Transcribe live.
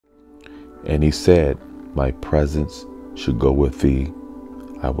And he said, my presence should go with thee.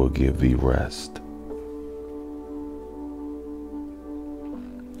 I will give thee rest.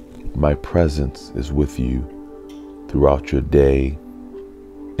 My presence is with you throughout your day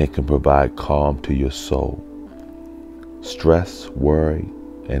and can provide calm to your soul. Stress, worry,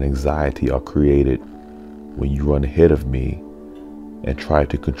 and anxiety are created when you run ahead of me and try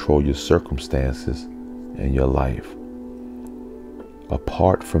to control your circumstances and your life.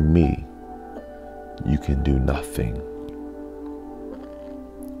 Apart from me, you can do nothing.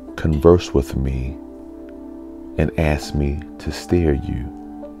 Converse with me and ask me to steer you.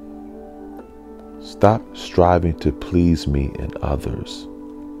 Stop striving to please me and others.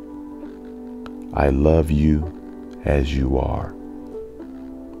 I love you as you are.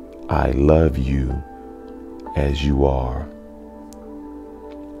 I love you as you are.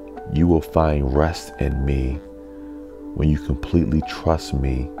 You will find rest in me when you completely trust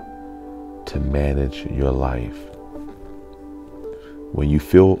me to manage your life. When you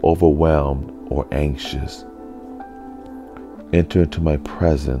feel overwhelmed or anxious, enter into my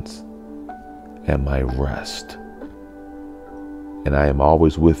presence and my rest. And I am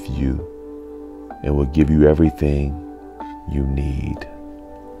always with you and will give you everything you need.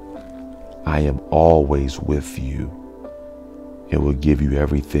 I am always with you and will give you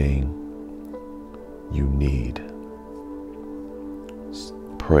everything you need.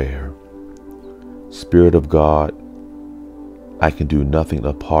 Prayer. Spirit of God, I can do nothing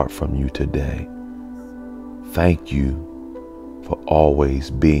apart from you today. Thank you for always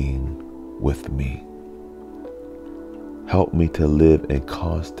being with me. Help me to live in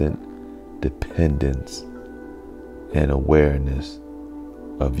constant dependence and awareness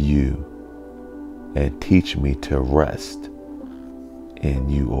of you, and teach me to rest in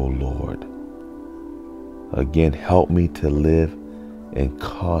you, O Lord. Again, help me to live in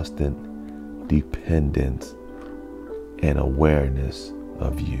constant dependence and awareness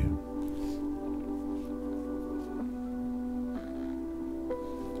of you.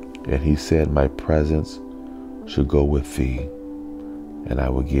 And he said, my presence should go with thee, and I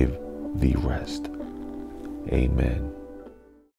will give thee rest. Amen.